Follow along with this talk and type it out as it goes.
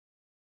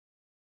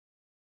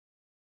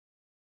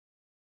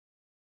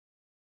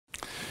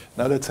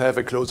Now let's have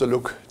a closer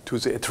look to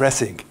the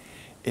addressing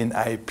in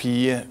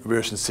IP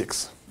version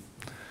 6.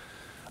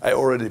 I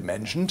already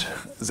mentioned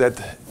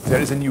that there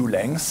is a new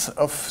length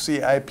of the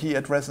IP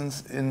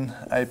addresses in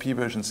IP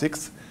version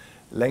 6,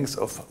 length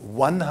of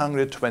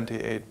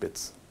 128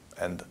 bits.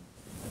 And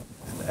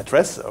an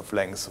address of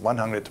length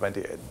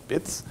 128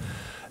 bits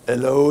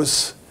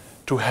allows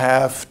to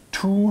have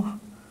 2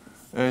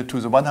 to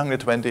the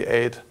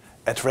 128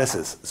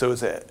 addresses. So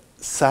the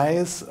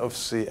size of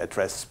the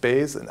address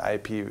space in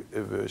IP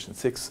version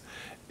 6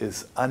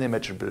 is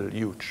unimaginably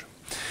huge.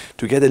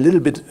 To get a little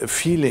bit of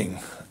feeling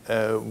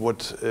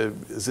what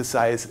the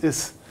size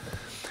is,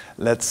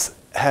 let's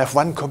have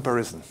one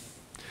comparison.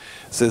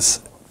 This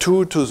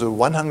 2 to the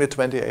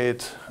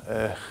 128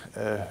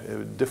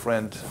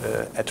 different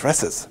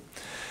addresses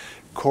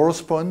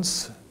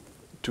corresponds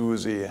to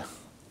the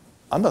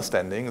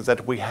understanding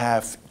that we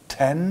have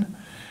 10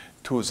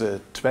 to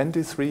the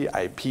 23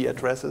 IP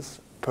addresses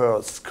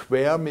per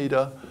square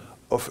meter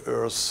of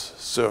Earth's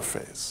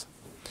surface.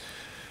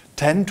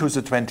 10 to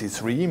the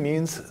 23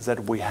 means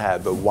that we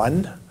have a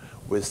 1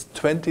 with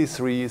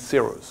 23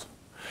 zeros.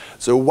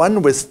 So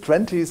 1 with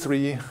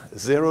 23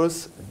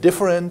 zeros,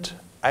 different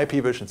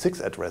IP version 6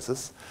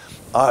 addresses,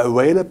 are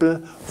available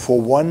for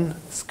 1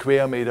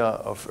 square meter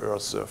of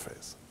Earth's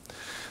surface.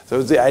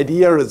 So the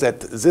idea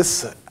that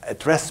this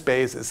address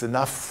space is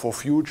enough for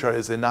future,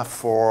 is enough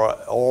for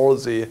all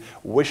the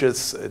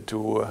wishes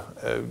to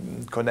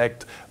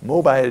connect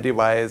mobile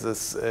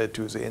devices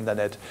to the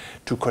internet,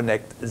 to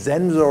connect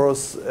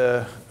sensors,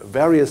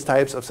 various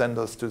types of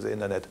sensors to the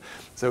internet.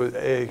 So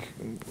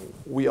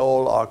we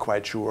all are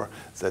quite sure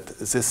that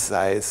this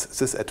size,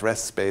 this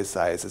address space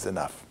size is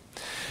enough.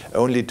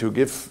 Only to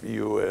give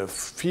you a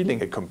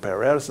feeling, a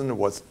comparison,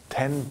 what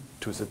 10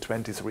 to the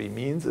 23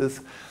 means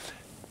is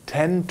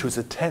 10 to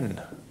the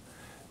 10.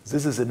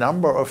 This is the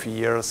number of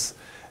years,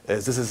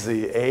 this is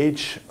the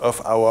age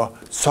of our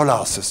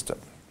solar system.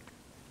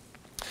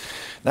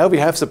 Now we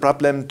have the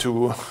problem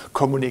to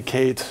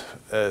communicate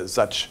and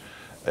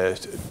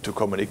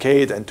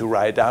to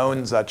write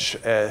down such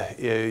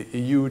a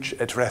huge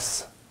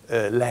address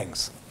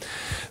length.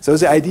 So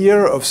the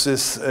idea of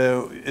this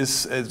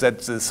is that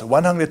this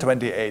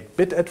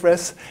 128-bit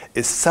address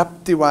is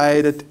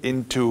subdivided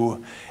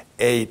into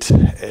 8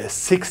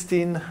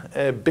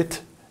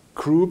 16-bit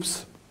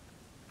groups,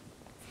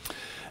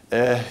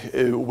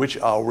 which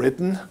are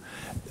written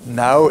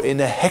now in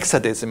a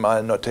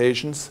hexadecimal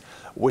notations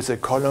with a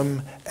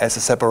column as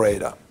a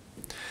separator.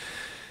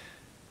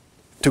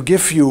 To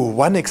give you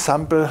one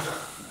example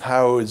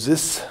how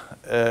this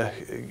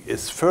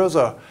is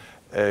further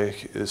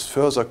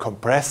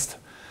compressed,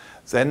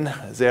 then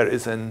there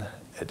is an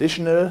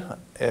additional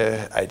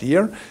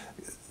idea,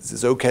 the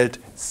so-called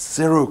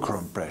zero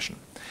compression.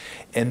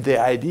 And the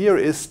idea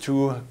is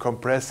to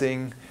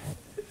compressing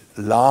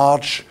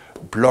large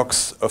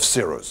blocks of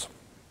zeros,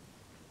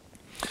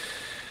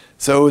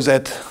 so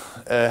that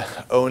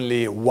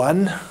only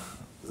one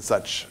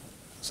such,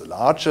 the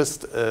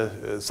largest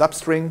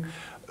substring,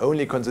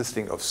 only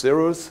consisting of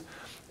zeros,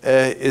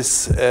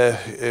 is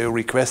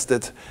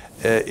requested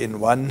in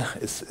one,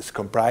 is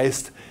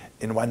comprised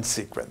in one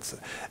sequence.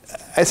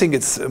 I think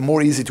it's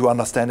more easy to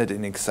understand it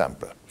in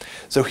example.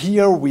 So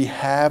here we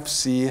have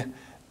the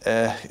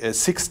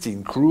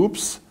 16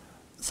 groups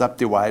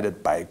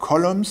subdivided by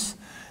columns,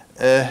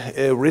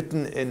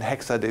 written in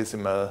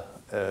hexadecimal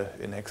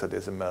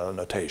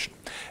notation.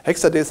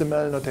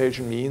 Hexadecimal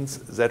notation means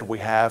that we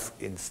have,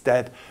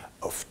 instead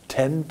of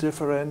 10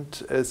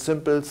 different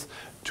symbols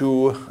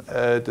to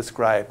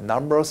describe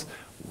numbers,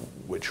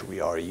 which we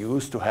are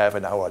used to have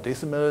in our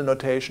decimal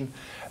notation,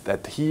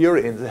 that here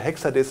in the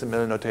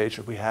hexadecimal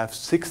notation we have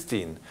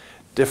 16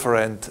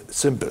 different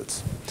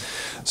symbols.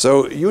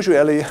 So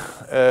usually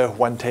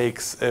one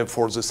takes,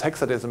 for this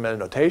hexadecimal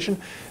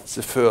notation,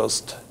 the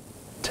first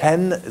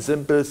 10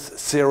 symbols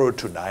 0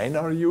 to 9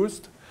 are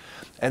used,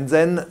 and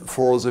then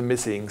for the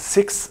missing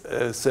 6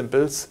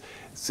 symbols,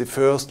 the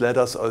first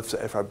letters of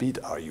the alphabet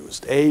are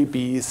used, A,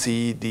 B,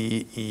 C,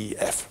 D, E,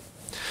 F.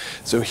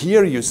 So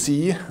here you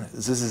see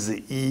this is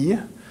the E,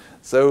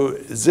 so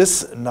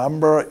this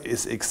number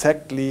is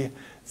exactly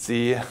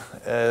the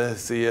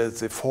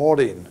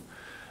 14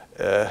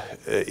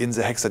 in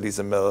the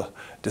hexadecimal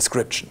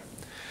description.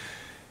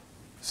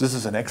 This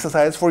is an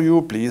exercise for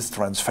you. Please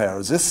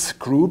transfer these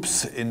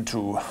groups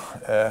into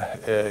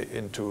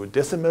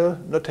decimal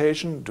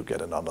notation to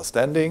get an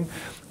understanding.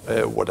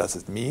 What does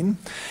it mean?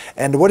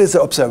 And what is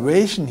the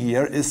observation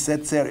here is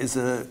that there is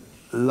a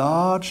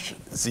large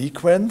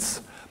sequence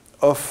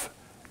of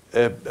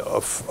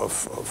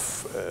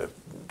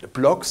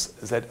blocks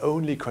that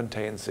only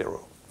contain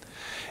 0.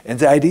 And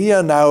the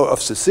idea now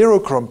of the zero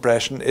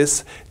compression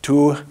is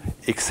to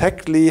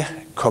exactly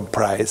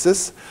comprise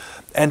this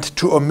and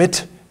to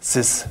omit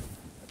this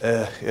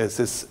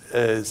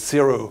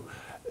zero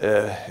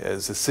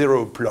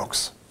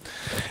blocks.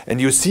 And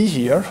you see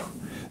here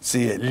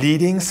the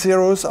leading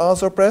zeros are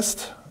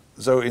suppressed.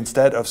 So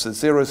instead of the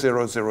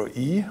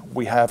 000E,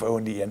 we have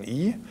only an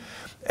E.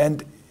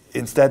 And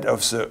instead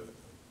of the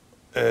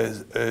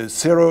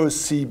 0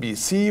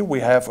 CBC, we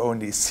have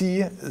only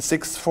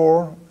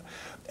C64.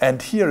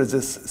 And here,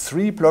 these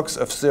 3 blocks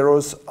of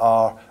zeros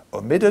are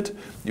omitted.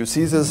 You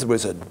see this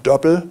with a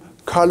double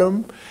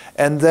column.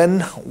 And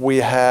then we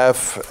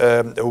have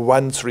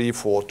 1, 3,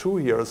 4, 2.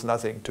 Here is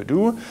nothing to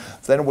do.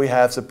 Then we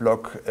have the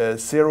block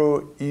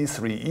 0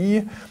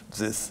 E3E.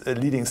 This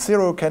leading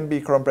 0 can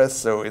be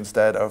compressed. So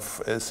instead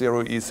of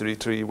 0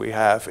 E33, we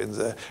have in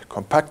the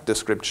compact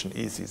description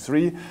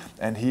EC3.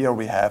 And here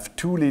we have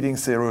 2 leading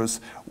zeros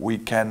we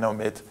can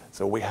omit.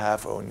 So we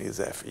have only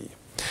the FE.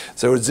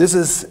 So this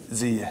is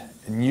the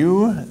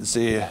new,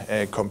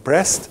 the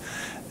compressed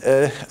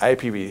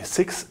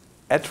IPv6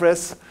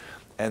 address.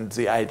 And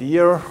the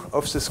idea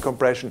of this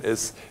compression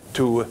is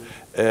to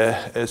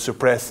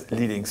suppress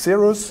leading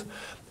zeros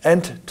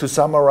and to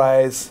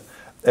summarize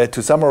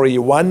summary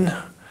 1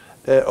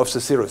 of the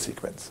 0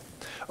 sequence.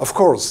 Of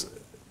course,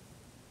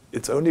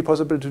 it's only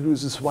possible to do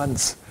this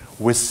once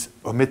with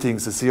omitting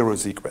the 0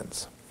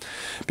 sequence.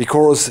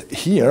 Because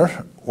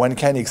here one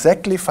can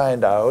easily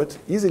find out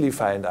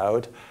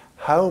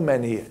how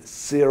many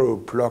 0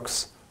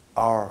 blocks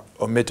are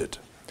omitted.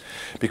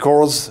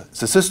 Because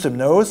the system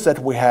knows that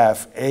we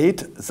have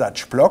 8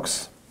 such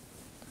blocks.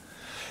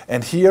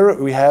 And here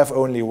we have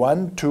only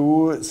 1,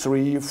 2,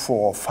 3,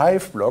 4,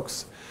 5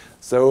 blocks.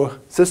 So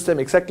system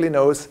exactly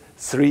knows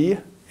 3,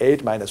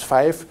 8 minus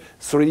 5,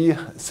 3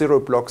 0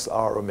 blocks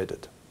are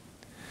omitted.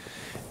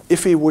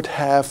 If we would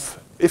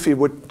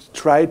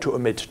try to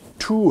omit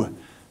 2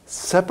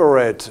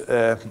 separate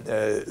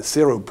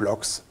 0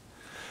 blocks,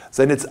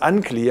 then it's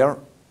unclear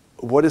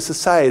what is the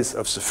size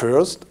of the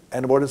first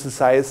and what is the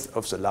size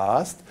of the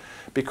last,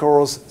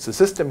 because the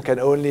system can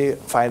only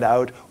find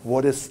out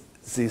what is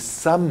the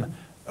sum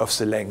of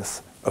the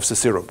length of the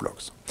 0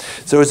 blocks.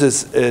 So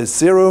this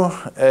 0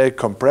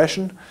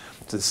 compression,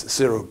 this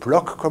 0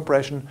 block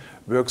compression,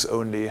 works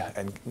only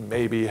and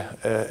may be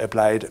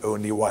applied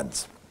only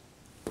once.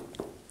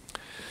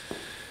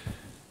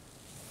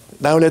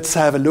 Now let's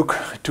have a look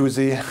to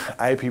the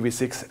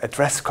IPv6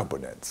 address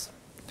components.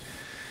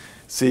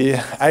 The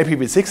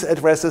IPv6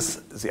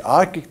 addresses, the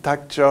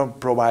architecture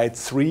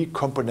provides 3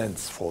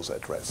 components for the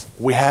address.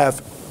 We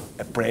have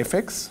a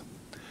prefix,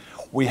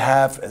 we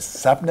have a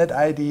subnet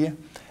ID,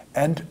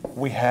 and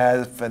we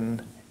have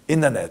an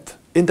internet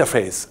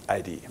interface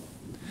ID.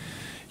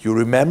 You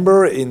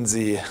remember in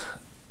the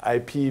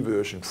IP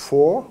version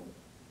 4,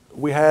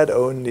 we had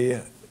only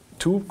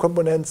 2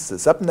 components, the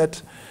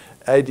subnet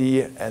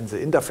ID and the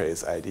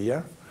interface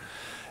ID.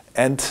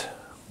 And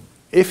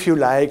if you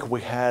like, we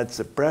had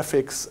the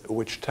prefix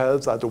which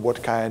tells us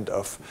what kind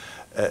of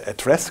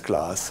address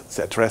class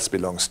the address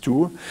belongs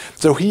to.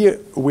 So here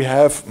we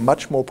have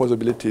much more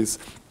possibilities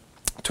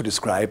to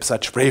describe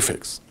such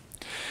prefix.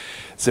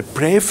 The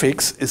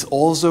prefix is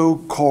also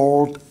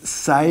called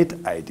site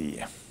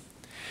ID.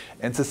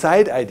 And the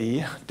site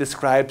ID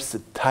describes the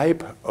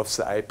type of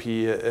the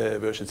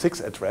IP version 6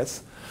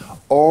 address,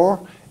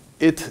 or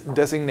it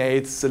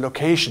designates the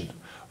location.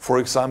 For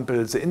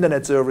example, the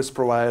internet service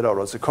provider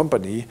or the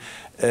company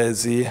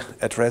the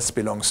address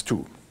belongs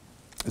to.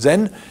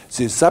 Then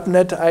the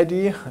subnet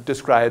ID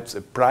describes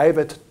a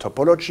private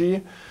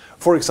topology,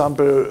 for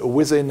example,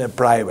 within a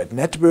private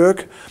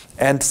network.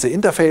 And the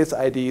interface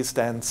ID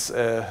stands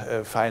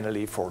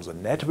finally for the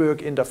network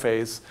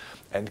interface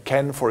and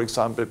can, for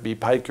example, be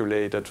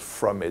calculated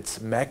from its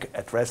MAC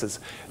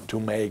addresses to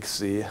make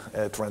the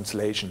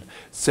translation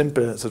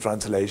simple, the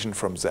translation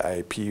from the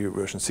IP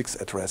version 6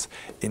 address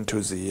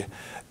into the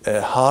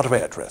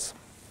hardware address.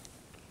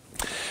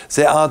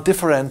 There are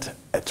different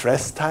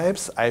address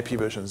types, IP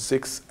version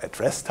 6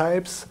 address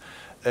types,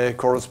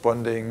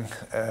 corresponding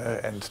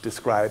and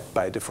described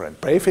by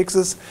different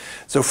prefixes.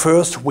 So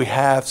first we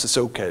have the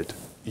so-called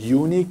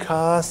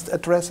unicast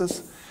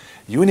addresses.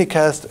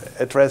 Unicast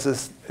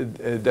addresses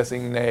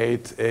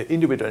designate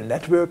individual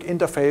network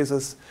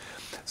interfaces.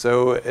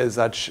 So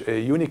such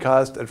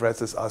unicast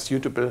addresses are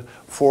suitable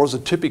for the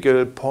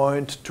typical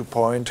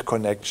point-to-point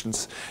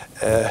connections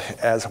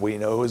as we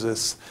know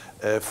this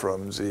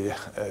from the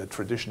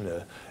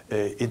traditional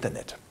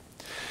internet.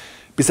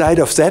 Beside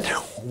of that,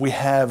 we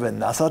have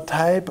another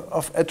type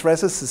of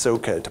addresses, the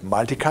so-called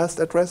multicast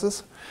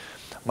addresses.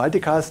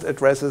 Multicast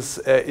addresses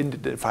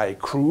identify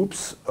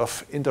groups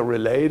of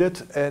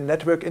interrelated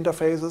network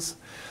interfaces.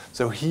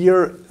 So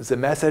here the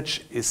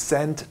message is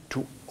sent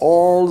to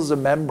all the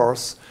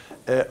members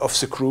of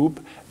the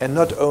group and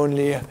not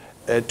only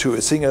to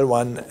a single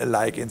one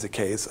like in the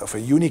case of a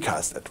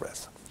unicast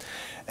address.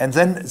 And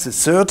then the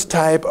third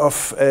type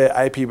of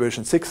IP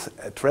version 6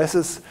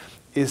 addresses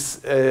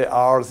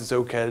are the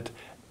so-called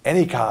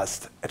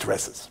anycast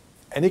addresses.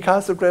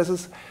 Anycast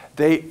addresses,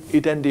 they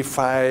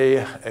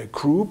identify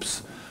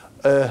groups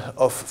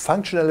of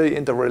functionally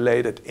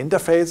interrelated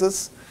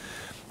interfaces.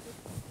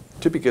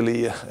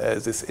 Typically,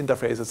 these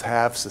interfaces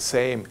have the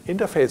same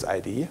interface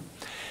ID,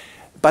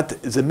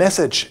 but the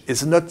message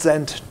is not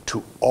sent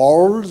to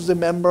all the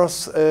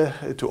members,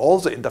 to all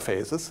the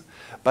interfaces,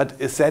 but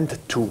is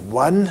sent to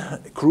one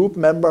group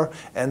member,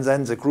 and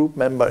then the group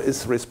member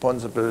is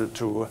responsible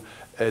to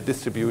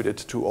distributed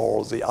to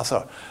all the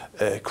other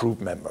group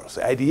members.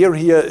 The idea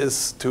here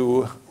is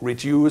to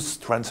reduce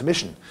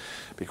transmission,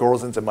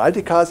 because in the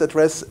multicast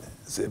address,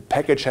 the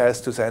package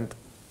has to send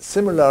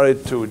similarly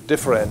to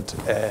different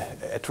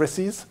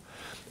addresses.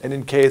 And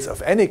in case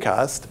of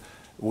anycast,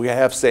 we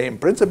have same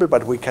principle,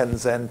 but we can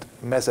send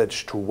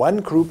message to one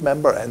group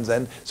member, and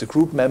then the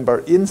group member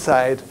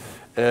inside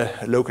a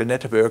local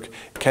network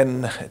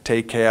can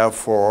take care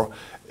for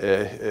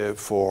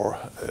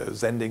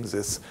sending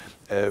this,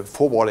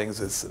 forwarding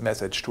this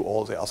message to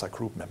all the other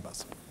group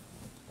members.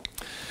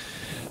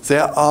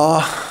 There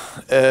are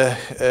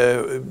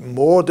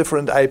more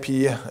different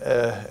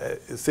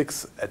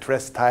IPv6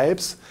 address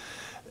types.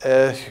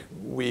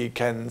 We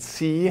can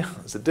see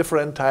the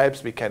different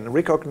types, we can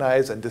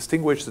recognize and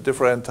distinguish the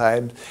different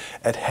types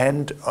at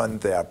hand on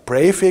their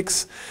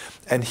prefix.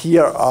 And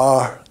here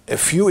are a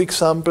few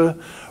examples.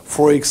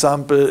 For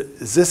example,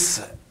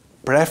 this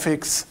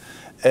prefix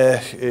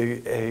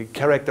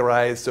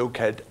characterizes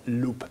so-called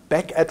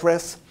loopback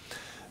address,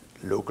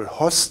 local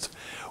host,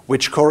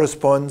 which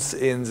corresponds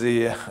in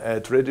the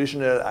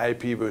traditional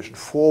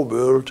IPv4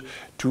 world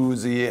to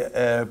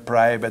the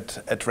private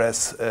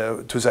address,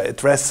 to the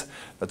address,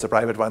 that's a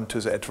private one,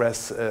 to the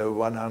address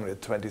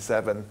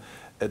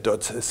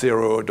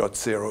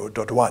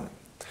 127.0.0.1.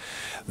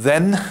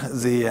 Then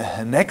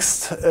the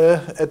next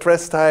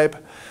address type,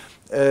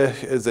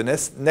 the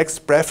next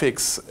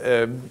prefix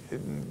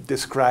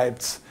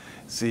describes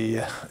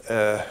the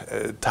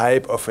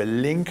type of a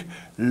link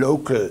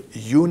local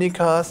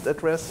unicast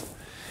address.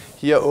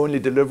 Here only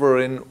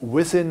delivering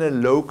within a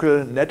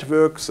local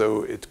network,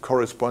 so it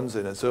corresponds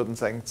in a certain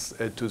sense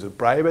to the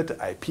private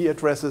IP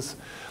addresses,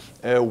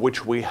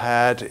 which we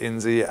had in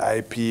the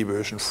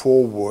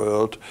IPv4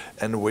 world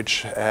and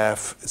which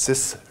have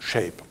this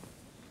shape.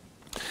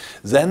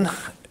 Then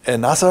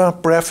another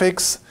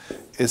prefix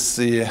is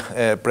the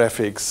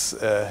prefix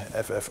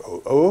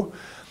FFOO,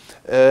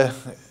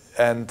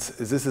 and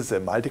this is a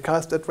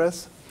multicast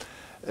address.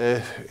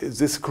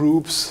 This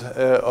groups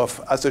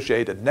of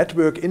associated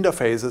network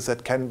interfaces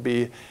that can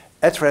be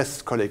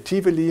addressed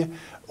collectively.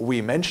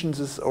 We mentioned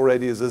this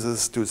already. This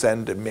is to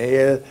send a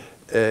mail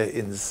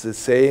in the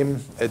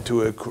same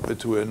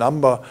to a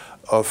number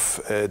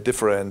of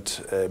different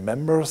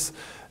members.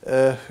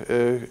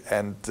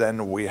 And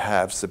then we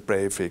have the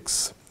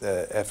prefix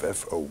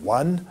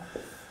FFO1.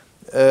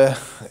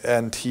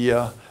 And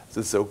here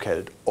the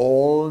so-called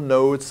all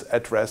nodes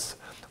address,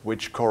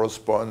 which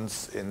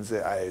corresponds in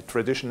the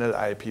traditional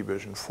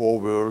IPv4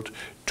 world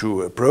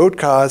to a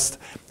broadcast.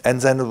 And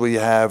then we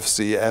have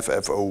the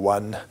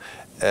FFO1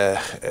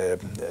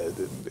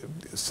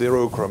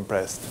 0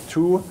 compressed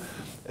 2.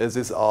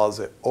 These are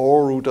the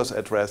all routers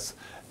address,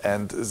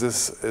 and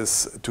this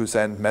is to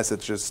send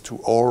messages to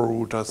all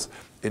routers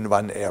in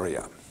one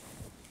area.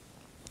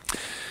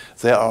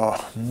 There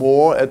are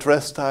more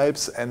address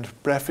types and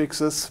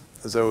prefixes,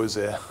 so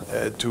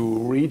to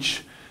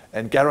reach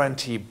and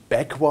guarantee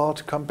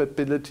backward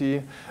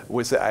compatibility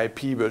with the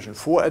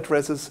IPv4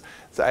 addresses.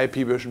 The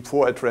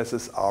IPv4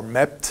 addresses are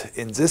mapped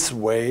in this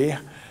way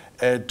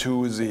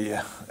to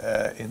the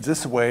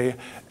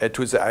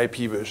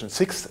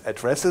IPv6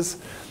 addresses.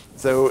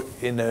 So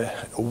in a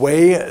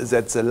way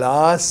that the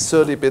last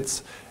 30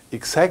 bits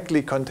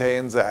exactly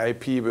contain the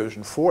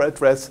IPv4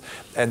 address,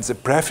 and the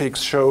prefix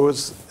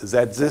shows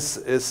that this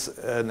is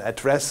an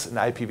address, an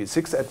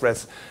IPv6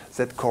 address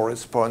that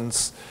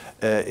corresponds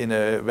in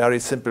a very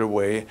simple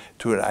way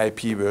to an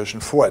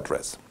IPv4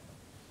 address.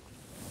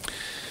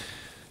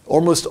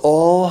 Almost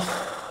all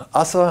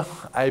other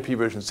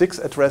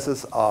IPv6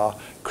 addresses are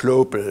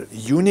global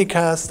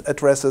unicast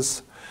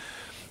addresses.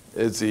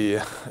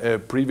 The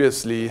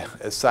previously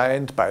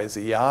assigned by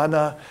the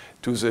IANA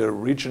to the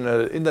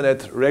regional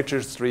internet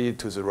registry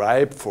to the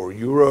RIPE for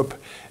Europe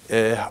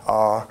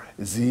are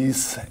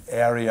these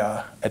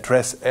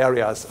address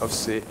areas of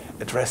the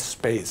address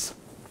space.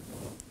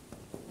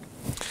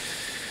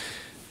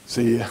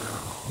 The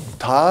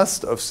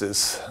task of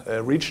this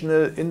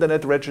regional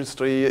internet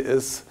registry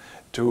is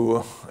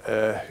to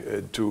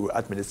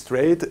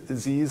administrate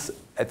these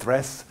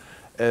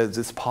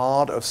this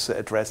part of the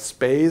address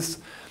space,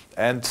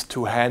 and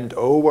to hand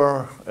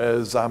over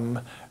some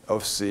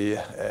of the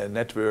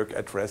network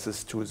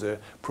addresses to the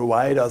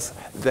providers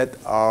that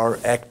are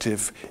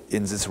active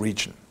in this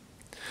region.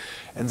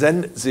 And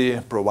then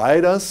the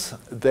providers,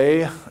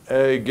 they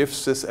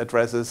give these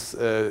addresses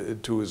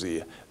to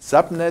the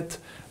subnet,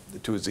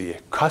 to the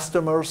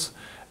customers,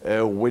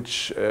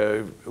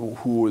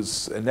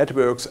 whose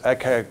networks are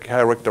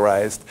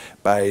characterized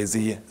by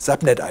the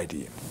subnet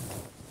ID.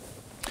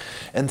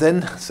 And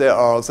then there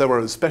are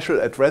several special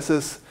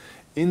addresses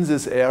in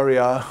this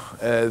area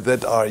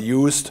that are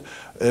used,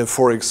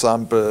 for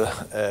example,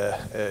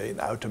 in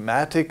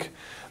automatic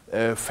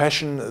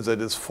fashion,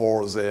 that is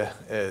for the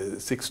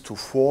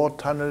 6-to-4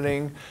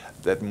 tunneling.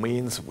 That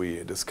means,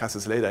 we discuss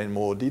this later in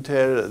more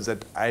detail, that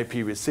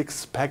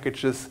IPv6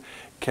 packages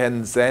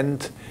can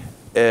send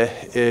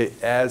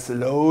as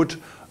load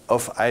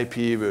of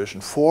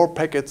IPv4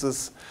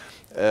 packets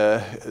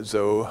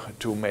so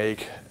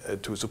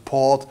to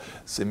support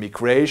the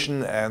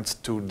migration and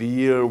to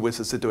deal with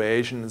the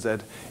situation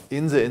that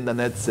in the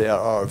internet there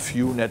are a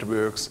few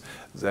networks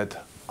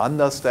that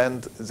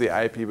understand the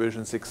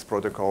IPv6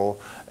 protocol,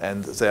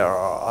 and there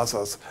are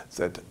others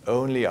that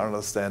only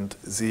understand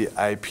the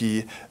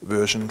IP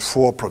version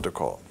 4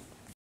 protocol.